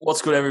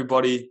What's good,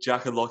 everybody?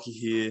 Jack and Lockie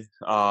here.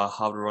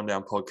 Harvard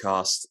Rundown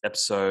Podcast,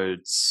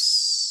 episode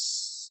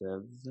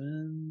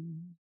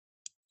 7.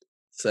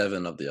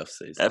 7 of the off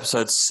season.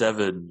 Episode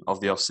 7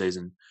 of the off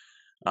season.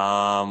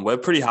 We're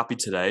pretty happy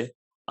today.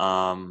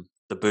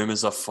 The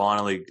Boomers are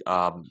finally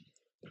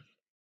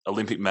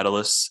Olympic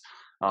medalists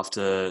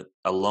after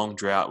a long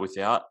drought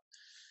without.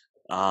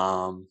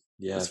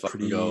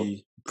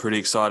 Pretty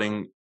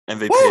exciting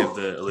MVP Woo! of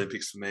the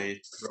Olympics for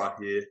me right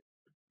here.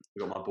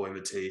 We got my boy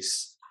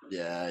Matisse. He's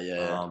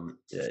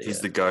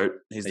the GOAT.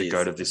 He's the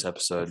GOAT of this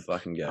episode.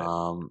 Fucking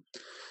GOAT.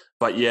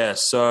 But yeah,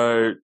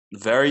 so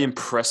very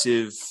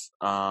impressive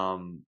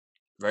overall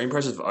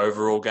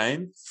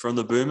game from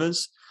the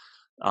Boomers.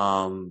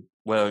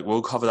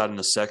 We'll cover that in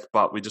a sec,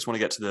 but we just want to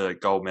get to the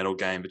gold medal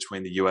game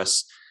between the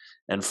US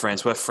and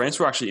France, where France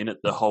were actually in it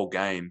the whole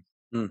game.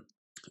 And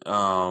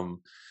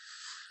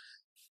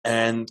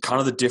kind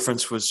of the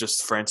difference was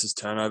just France's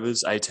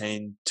turnovers,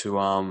 18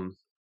 to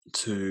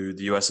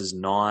the US's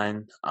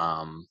 9.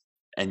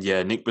 And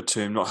yeah, Nick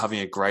Batum not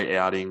having a great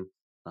outing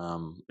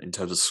in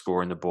terms of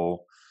scoring the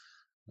ball.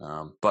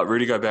 But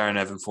Rudy Gobert and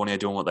Evan Fournier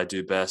doing what they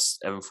do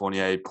best. Evan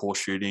Fournier, poor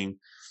shooting,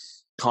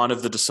 kind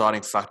of the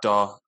deciding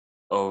factor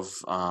of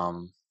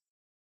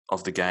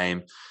the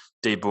game.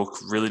 D-Book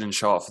really didn't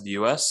show up for the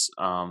US,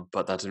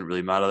 but that didn't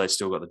really matter. They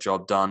still got the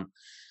job done.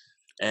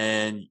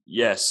 And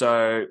yeah,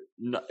 so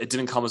it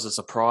didn't come as a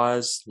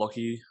surprise.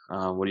 Lockie,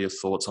 what are your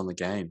thoughts on the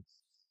game?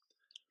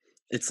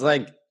 It's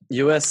like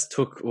US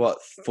took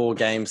 4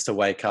 games to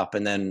wake up,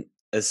 and then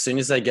as soon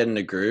as they get in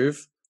a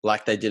groove,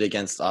 like they did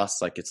against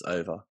us, like it's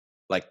over.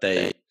 Like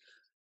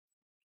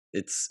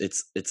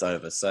it's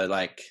over. So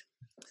like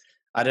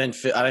I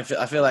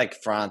feel like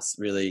France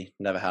really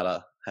never had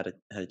a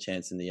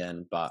chance in the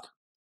end, but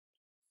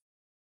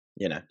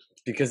you know,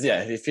 because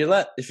yeah, if you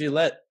let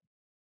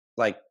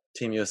like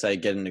Team USA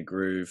get in a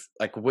groove,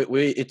 like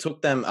it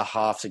took them a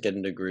half to get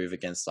in a groove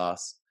against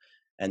us,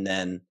 and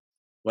then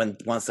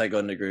once they got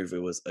in the groove,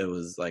 it was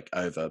like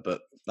over.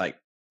 But like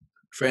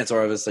France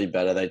are obviously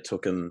better. They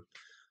took them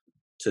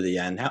to the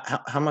end.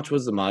 How much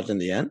was the margin in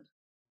the end?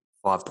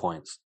 5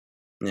 points.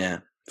 Yeah,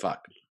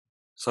 fuck.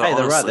 So hey,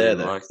 honestly, they're right there,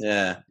 though. Like,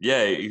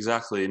 yeah,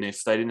 exactly. And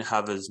if they didn't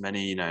have as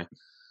many,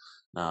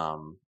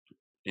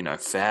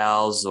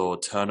 fouls or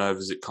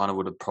turnovers, it kind of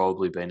would have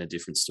probably been a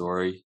different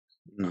story.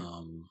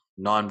 9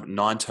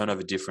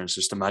 turnover difference.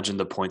 Just imagine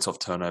the points off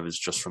turnovers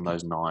just from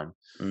those 9.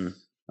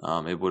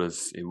 It would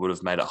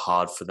have made it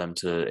hard for them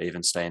to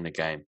even stay in the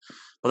game,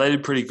 but they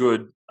did pretty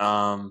good.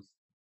 Even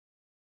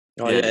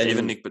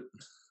Nick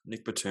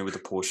Batum with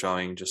the poor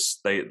showing, just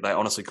they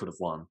honestly could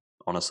have won.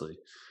 Honestly,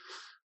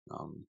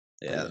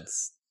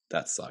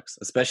 that sucks,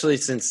 especially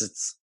since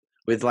it's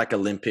with like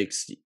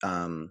Olympics.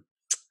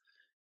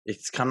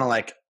 It's kind of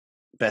like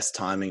best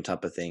timing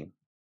type of thing.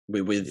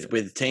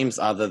 With teams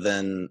other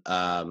than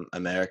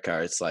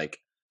America, it's like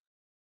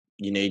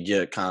you need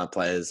your kind of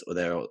players, or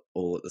they're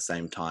all at the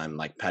same time.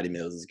 Like Patty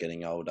Mills is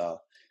getting older,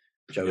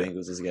 Joe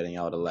Ingles is getting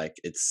older. Like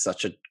it's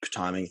such a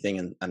timing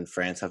thing, and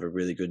France have a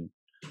really good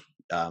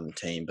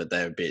team, but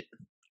they're a bit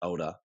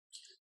older.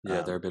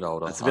 Yeah, they're a bit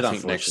older. It's a bit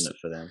unfortunate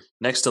for them.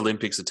 Next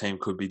Olympics, the team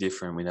could be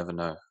different. We never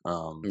know.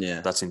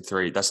 That's in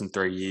 3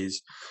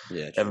 years.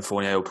 Yeah, Evan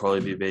Fournier will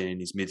probably be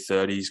in his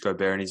mid-30s.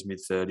 Gobert in his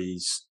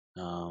mid-30s.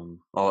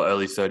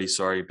 Early 30s.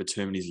 Sorry,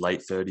 Batum in his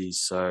late 30s.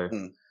 So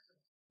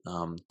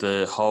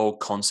the whole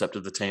concept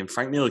of the team.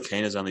 Frank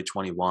Ntilikina is only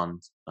 21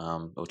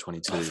 or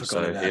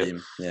 22.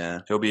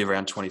 He'll be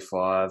around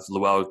 25.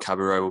 Luau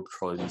Cabarrot will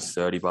probably be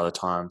 30 by the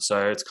time.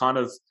 So it's kind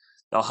of.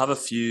 They'll have a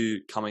few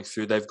coming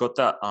through. They've got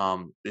that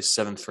this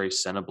 7'3"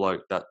 center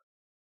bloke that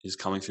is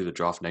coming through the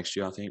draft next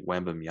year. I think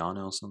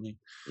Wembanyama or something.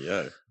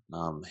 Yeah.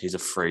 He's a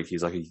freak.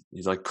 He's like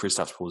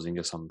Kristaps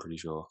Porzingis. I'm pretty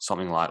sure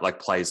something like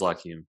plays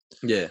like him.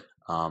 Yeah.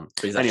 But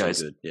he's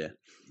anyways good. Yeah.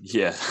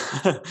 Yeah.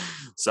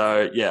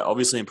 So yeah,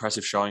 obviously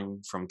impressive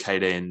showing from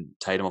KD and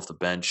Tatum off the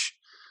bench.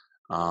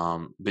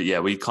 But yeah,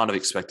 we kind of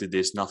expected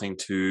this. Nothing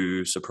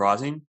too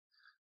surprising.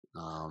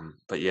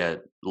 But yeah,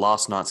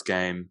 last night's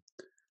game.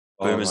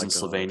 Boomers in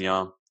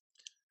Slovenia.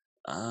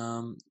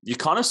 You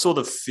kind of saw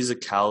the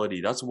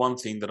physicality. That's one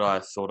thing that I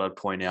thought I'd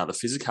point out. The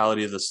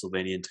physicality of the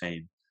Slovenian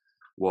team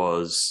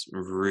was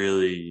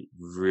really,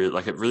 really,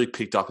 like it really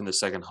picked up in the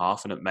second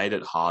half, and it made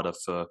it harder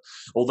for.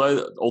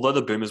 Although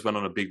the Boomers went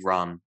on a big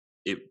run,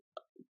 it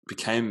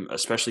became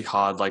especially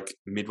hard, like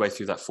midway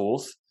through that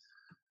fourth,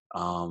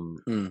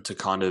 to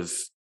kind of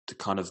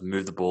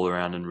move the ball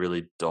around and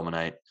really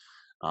dominate.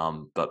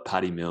 But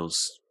Patty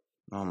Mills.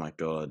 Oh my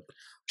God.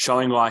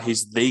 Showing why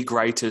he's the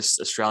greatest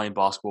Australian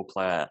basketball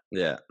player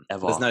ever.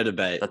 There's no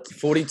debate.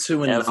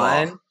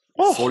 42-9.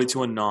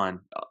 42-9.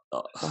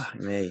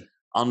 Me.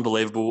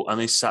 Unbelievable.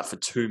 Only sat for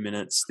 2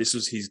 minutes. This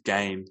was his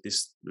game.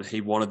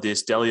 He wanted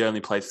this. Delhi only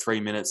played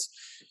 3 minutes.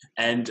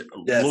 And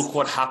look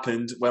what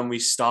happened when we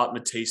start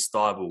Matisse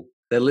Thybulle.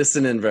 They're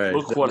listening, bro.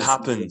 Look what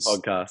happens.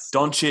 Podcast.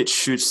 Doncic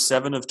shoots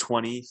 7 of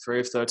 20, 3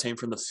 of 13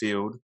 from the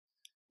field.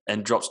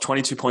 and drops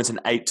 22 points and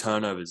 8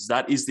 turnovers.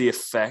 That is the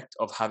effect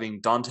of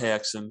having Dante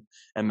Exum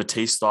and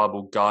Matisse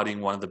Thybulle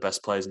guarding one of the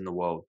best players in the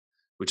world,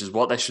 which is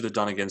what they should have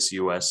done against the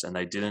US, and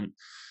they didn't.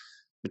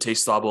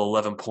 Matisse Thybulle,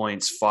 11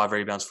 points, 5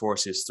 rebounds, 4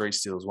 assists, 3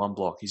 steals, 1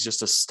 block. He's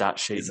just a stat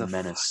sheet He's a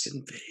menace.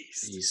 fucking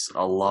beast.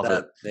 I love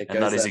it,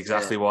 and that is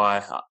exactly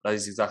why I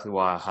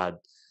had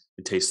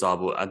Matisse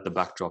Thybulle at the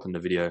backdrop in the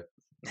video.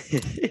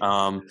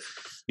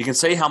 You can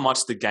see how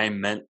much the game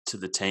meant to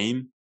the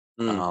team.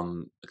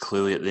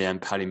 Clearly at the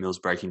end, Patty Mills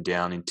breaking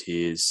down in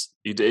tears.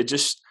 It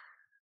just,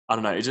 I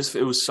don't know.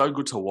 It was so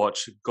good to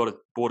watch.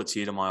 Brought a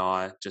tear to my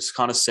eye. Just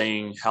kind of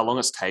seeing how long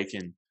it's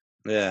taken.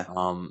 Yeah.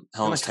 How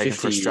long it's taken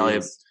for Australia.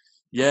 Years.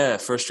 Yeah,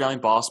 for Australian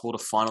basketball to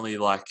finally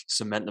like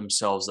cement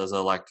themselves as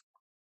a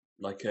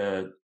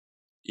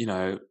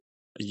a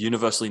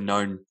universally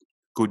known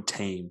good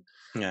team.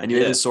 Yeah. And you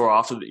even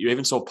saw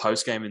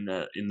post game in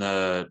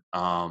the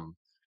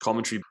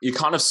commentary. You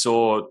kind of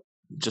saw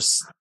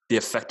just the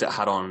effect it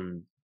had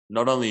on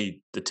not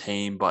only the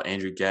team but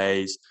Andrew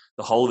Gaze.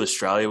 The whole of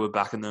Australia were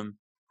backing them.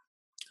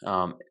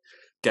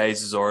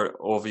 Gaze has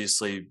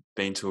obviously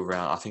been to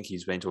around. I think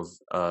he's been to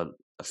a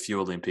few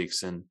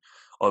Olympics and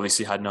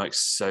obviously had no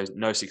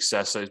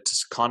success. So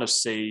to kind of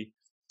see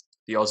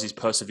the Aussies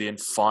persevere and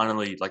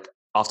finally, like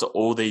after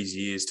all these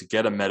years, to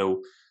get a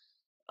medal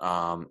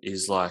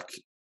is like,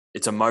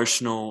 it's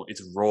emotional,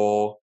 it's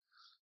raw.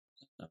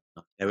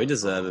 Yeah, we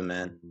deserve it,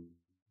 man.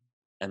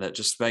 And it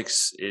just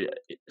makes it.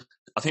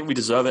 I think we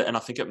deserve it, and I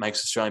think it makes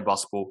Australian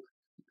basketball.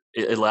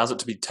 It allows it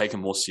to be taken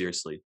more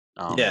seriously.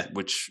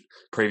 Which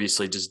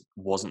previously just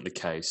wasn't the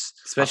case.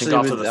 Especially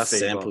with our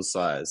sample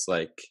size,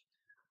 like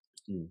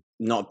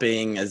not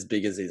being as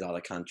big as these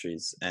other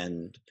countries,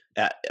 and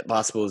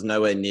basketball is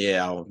nowhere near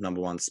our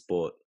number one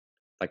sport.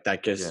 Like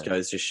that just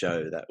goes to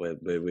show that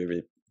we're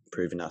really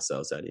proving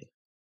ourselves out here.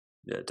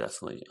 Yeah,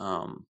 definitely.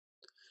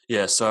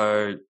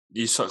 So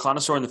you kind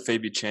of saw in the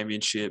FIBA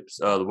Championships,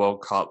 the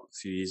World Cup a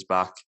few years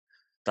back,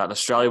 that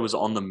Australia was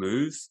on the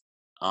move,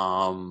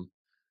 and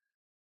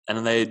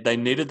they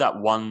needed that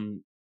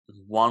one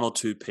or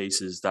two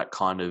pieces that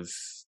kind of,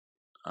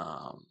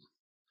 how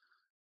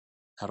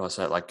do I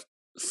say it, like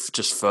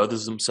just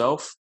furthers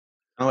themselves.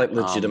 Kind of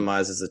like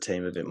legitimizes the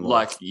team a bit more.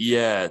 Like,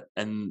 yeah,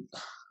 and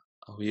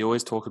we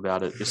always talk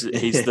about it.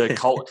 He's the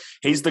cult.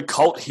 He's the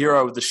cult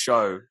hero of the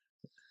show.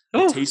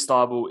 Matisse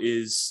Thybulle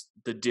is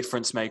the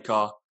difference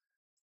maker.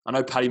 I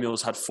know Patty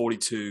Mills had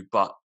 42,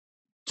 but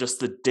just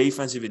the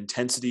defensive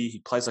intensity. He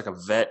plays like a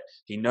vet.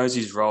 He knows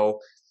his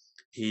role.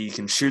 He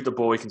can shoot the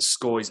ball. He can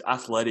score. He's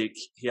athletic.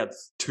 He had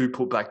 2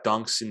 putback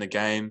dunks in the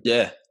game.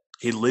 Yeah.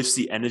 He lifts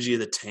the energy of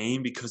the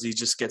team because he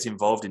just gets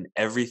involved in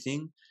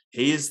everything.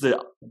 He's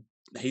the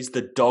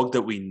dog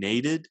that we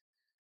needed.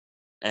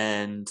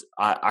 And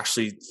I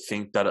actually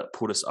think that it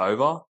put us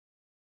over.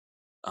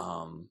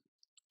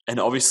 And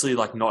obviously,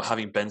 like not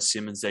having Ben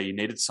Simmons there, you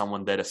needed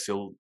someone there to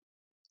fill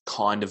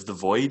kind of the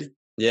void.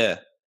 Yeah.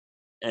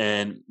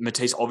 And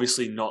Matisse,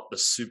 obviously not the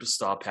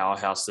superstar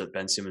powerhouse that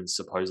Ben Simmons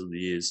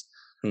supposedly is,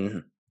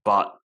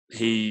 but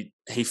he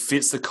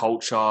fits the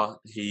culture.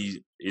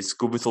 He is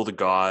good with all the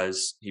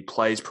guys. He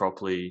plays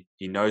properly.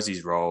 He knows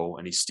his role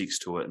and he sticks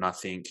to it. And I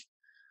think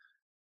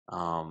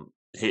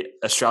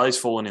Australia's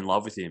fallen in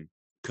love with him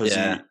because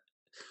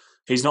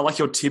he's not like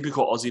your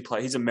typical Aussie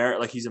player. He's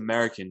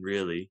American,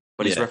 really,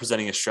 but he's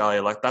representing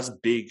Australia. Like that's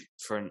big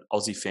for an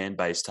Aussie fan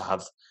base to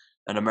have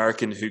an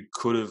American who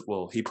could have.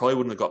 Well, he probably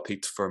wouldn't have got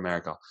picked for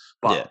America,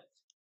 but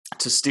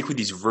to stick with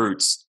his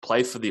roots,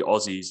 play for the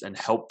Aussies, and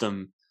help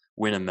them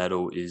win a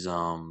medal is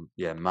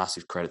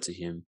massive credit to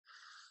him.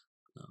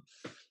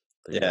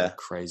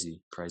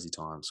 Crazy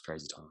times.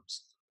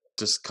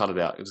 Just cut it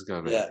out. Just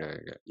go. Go.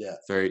 Yeah.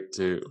 3,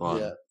 2,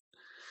 1.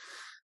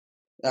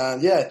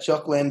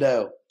 Jock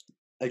Landale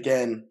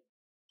again,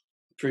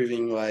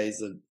 proving why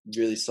he's a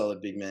really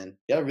solid big man.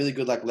 He had a really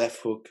good like left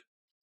hook,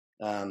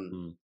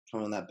 from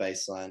on that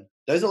baseline.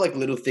 Those are like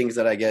little things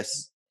that I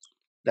guess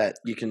that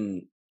you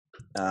can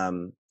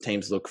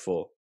teams look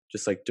for,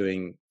 just like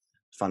doing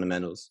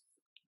fundamentals.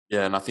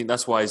 Yeah, and I think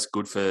that's why he's a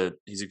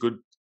good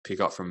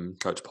pickup from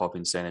Coach Pop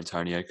in San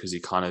Antonio because he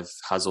kind of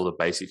has all the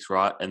basics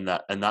right, and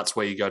that's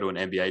where you go to an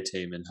NBA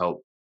team and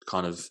help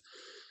kind of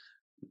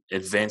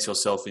advance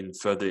yourself in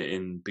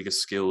bigger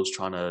skills,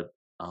 trying to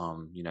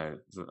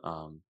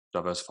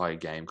diversify your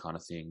game kind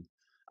of thing,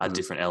 add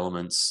different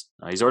elements.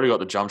 He's already got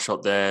the jump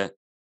shot there.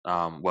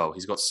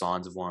 He's got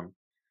signs of one.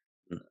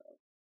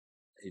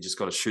 He just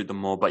got to shoot them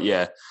more. But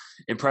yeah,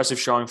 impressive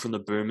showing from the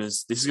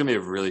Boomers. This is going to be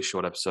a really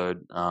short episode.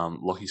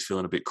 Lockie's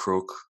feeling a bit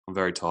crook. I'm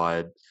very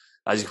tired.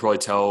 As you can probably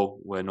tell,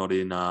 we're not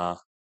in... Dante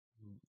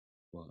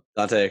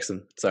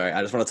Exum. Sorry,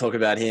 I just want to talk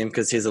about him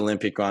because his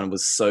Olympic run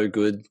was so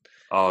good.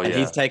 Oh, and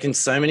he's taken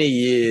so many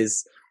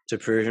years to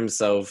prove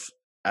himself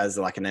as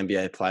like an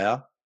NBA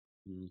player.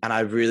 And I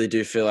really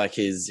do feel like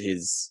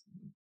his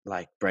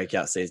like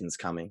breakout season's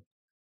coming.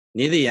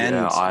 Near the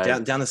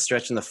end, down the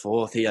stretch in the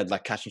fourth, he had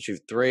like catch and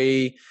shoot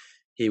 3.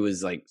 He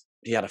was like,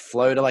 he had a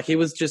floater. Like he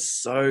was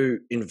just so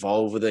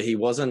involved with it. He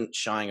wasn't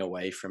shying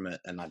away from it.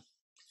 And I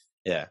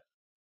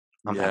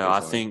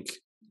think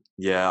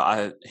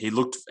Yeah, he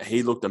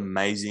looked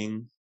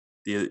amazing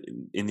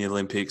in the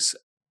Olympics,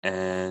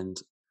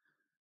 and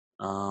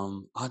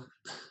I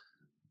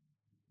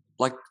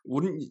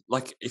wouldn't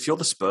if you're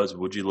the Spurs,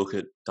 would you look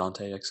at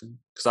Dante Exum?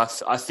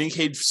 Because I think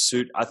he'd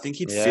suit. I think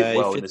he'd fit Yeah, he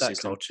well in fit the that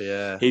system. culture.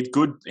 Yeah,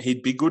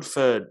 He'd be good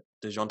for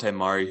DeJounte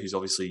Murray, who's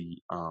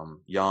obviously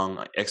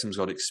young. Exum's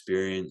got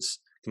experience,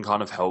 can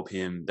kind of help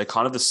him. They're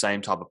kind of the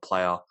same type of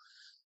player.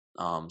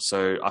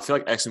 So I feel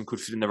like Exum could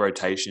fit in the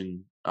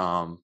rotation.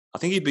 I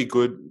think he'd be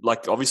good.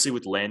 Like obviously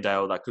with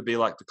Landale, that could be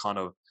like the kind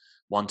of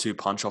 1-2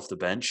 punch off the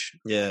bench,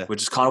 yeah.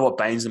 which is kind of what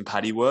Baines and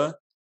Paddy were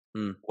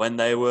when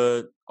they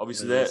were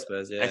obviously there.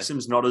 Spurs, yeah.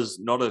 Exum's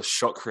not a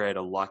shot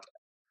creator like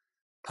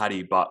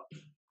Paddy, but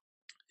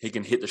he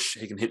can hit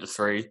the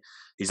three.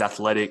 He's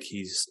athletic.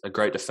 He's a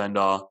great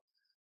defender.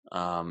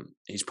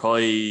 He's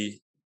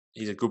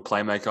a good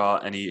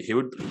playmaker, and he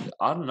would.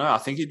 I don't know. I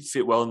think he'd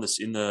fit well in the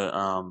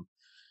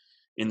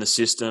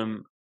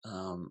system.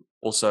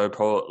 Also,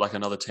 probably like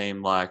another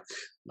team like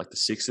the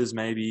Sixers,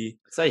 maybe.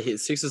 I'd say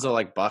Sixers are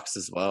like Bucks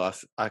as well.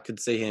 I could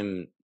see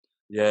him.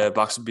 Yeah,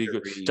 Bucks would be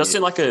good. Really Just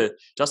in like a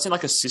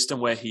system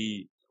where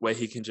he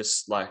can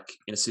just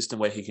in a system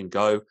where he can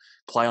go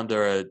play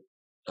under a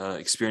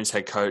experienced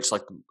head coach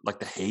like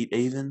the Heat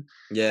even,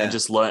 and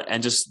just learn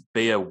and just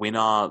be a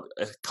winner,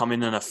 come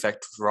in and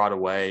affect right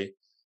away.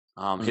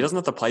 He doesn't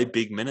have to play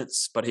big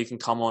minutes, but he can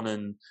come on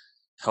and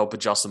help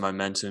adjust the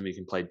momentum. He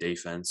can play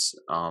defense.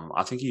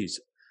 I think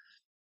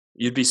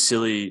you'd be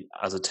silly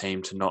as a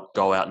team to not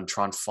go out and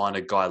try and find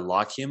a guy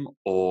like him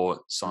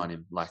or sign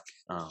him.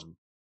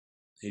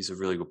 He's a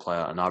really good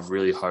player, and I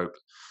really hope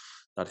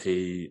that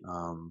he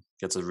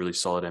gets a really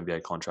solid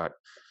NBA contract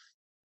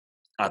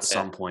at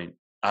some point.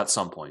 At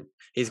some point,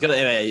 he's got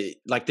to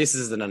this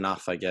isn't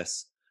enough, I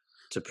guess,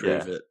 to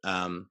prove it.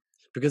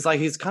 Because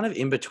he's kind of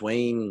in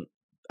between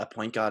a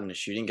point guard and a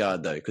shooting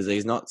guard though, because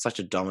he's not such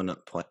a dominant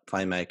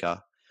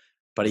playmaker,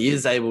 but he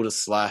is able to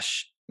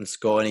slash and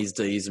score, and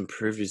he's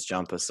improved his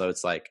jumper. So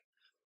it's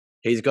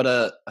he's got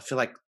to. I feel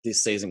like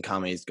this season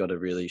coming, he's got to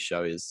really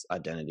show his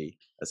identity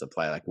as a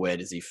player. Like, where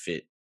does he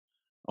fit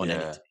on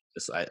any team,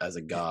 just as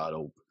a guard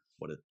or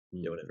whatever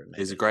it may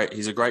be.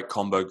 He's a great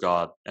combo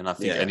guard, and I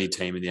think any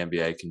team in the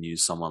NBA can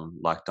use someone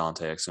like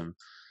Dante Exum.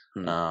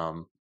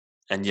 And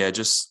I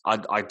just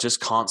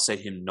can't see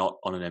him not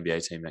on an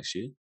NBA team next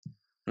year.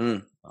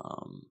 He's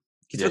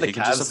with the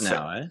Cavs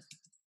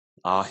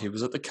now, he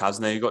was at the Cavs,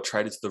 and then he got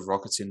traded to the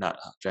Rockets in that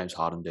James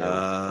Harden deal.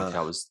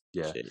 But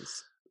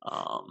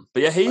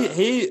yeah,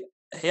 he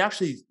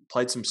actually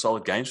played some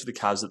solid games for the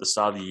Cavs at the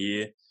start of the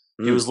year.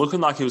 He was looking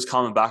like he was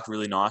coming back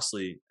really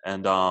nicely,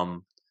 and I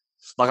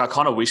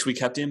kind of wish we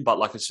kept him, but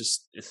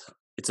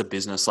it's a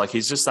business.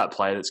 He's just that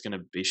player that's going to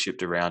be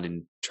shipped around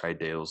in trade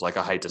deals. I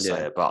hate to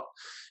say it, but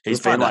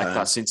he's been like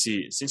that since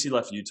he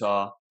left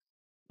Utah.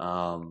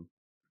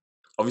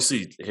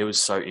 Obviously, he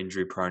was so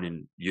injury prone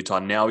in Utah.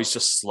 Now he's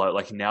just slow.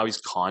 Now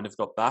he's kind of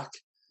got back.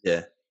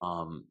 Yeah.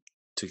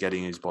 To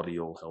getting his body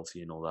all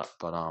healthy and all that,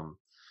 but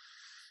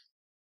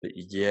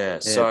yeah.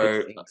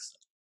 So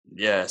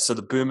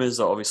the Boomers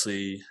are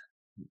obviously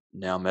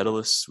now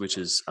medalists, which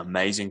is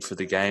amazing for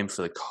the game,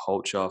 for the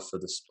culture, for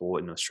the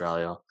sport in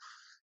Australia.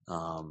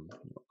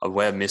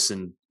 We're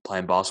missing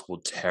playing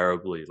basketball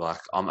terribly. I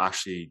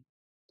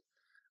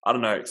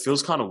don't know. It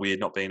feels kind of weird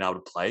not being able to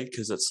play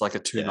because it's like a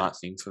 2-night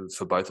thing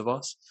for both of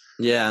us.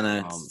 Yeah, I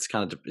know.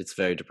 It's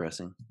very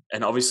depressing.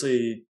 And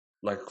obviously,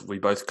 we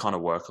both kind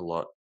of work a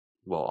lot.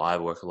 Well, I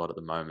work a lot at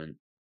the moment.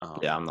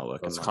 I'm not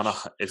working. So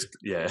it's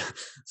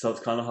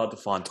kind of hard to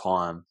find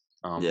time,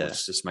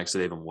 which just makes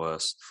it even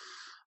worse.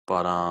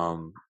 But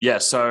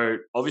so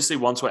obviously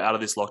once we're out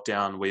of this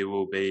lockdown, we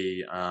will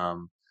be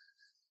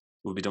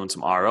we'll be doing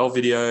some IRL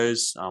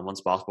videos.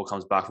 Once basketball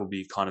comes back, we'll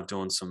be kind of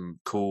doing some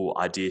cool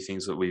idea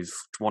things that we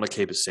want to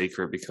keep a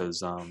secret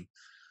because I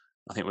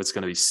think it's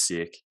going to be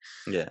sick.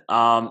 Yeah.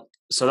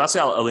 So that's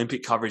our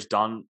Olympic coverage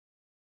done.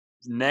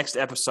 Next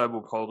episode,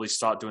 we'll probably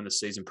start doing the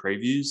season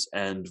previews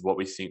and what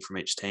we think from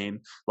each team.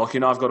 Lockie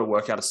and I have got to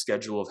work out a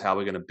schedule of how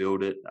we're going to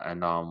build it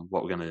and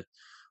what we're going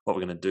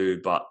to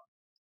do. But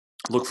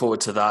look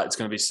forward to that. It's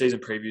going to be season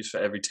previews for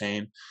every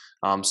team.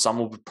 Some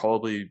will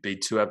probably be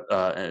two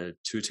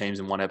teams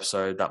in one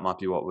episode. That might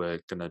be what we're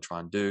going to try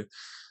and do.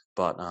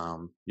 But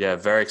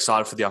very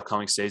excited for the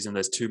upcoming season.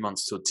 There's 2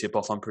 months till tip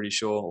off, I'm pretty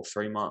sure, or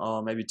 3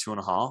 months, maybe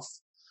 2.5.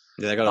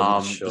 Yeah, they got a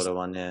much shorter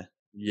one. Yeah.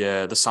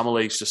 Yeah, the summer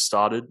league's just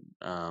started,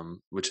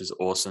 which is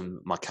awesome.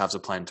 My Cavs are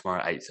playing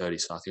tomorrow at 8:30,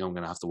 so I think I'm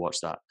going to have to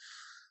watch that.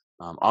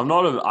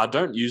 I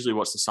don't usually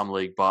watch the summer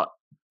league, but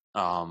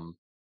now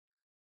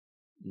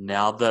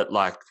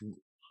that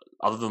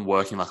other than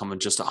working, I'm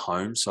just at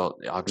home, so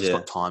I've just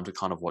got time to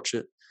kind of watch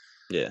it.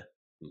 Yeah,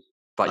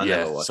 but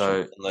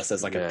so unless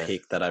there's a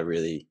pick that I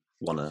really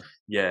want to.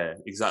 Yeah,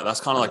 exactly. That's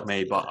kind of like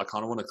me, but I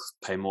kind of want to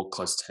pay more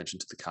close attention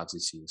to the Cavs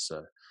this year.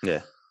 So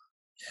yeah.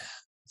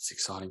 It's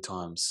exciting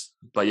times.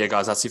 But yeah,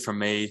 guys, that's it from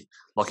me.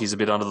 Lockie's a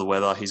bit under the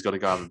weather. He's got to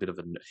go have a bit of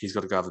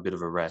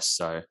a rest.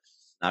 So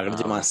I'm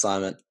gonna do my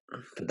assignment.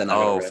 But then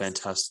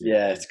fantastic.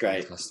 Yeah, it's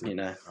great. Fantastic. You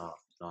know. Oh,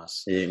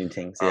 nice. The evening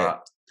things. All yeah. Right.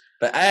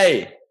 But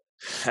hey,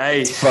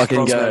 fucking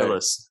bronze go.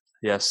 medalist.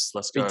 Yes,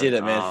 let's go. We did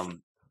it,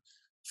 man.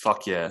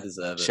 Fuck yeah.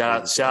 Deserve it.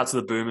 Shout out to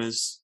the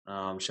Boomers.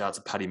 Shout out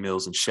to Paddy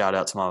Mills and shout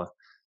out to my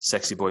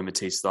sexy boy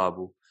Matisse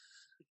Thibel.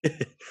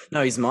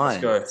 No, he's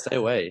mine. Go. Stay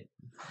away.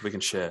 We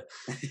can share.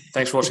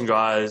 Thanks for watching,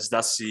 guys.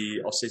 That's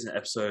the off-season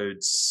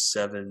episode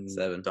 7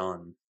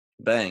 done.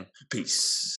 Bang. Peace.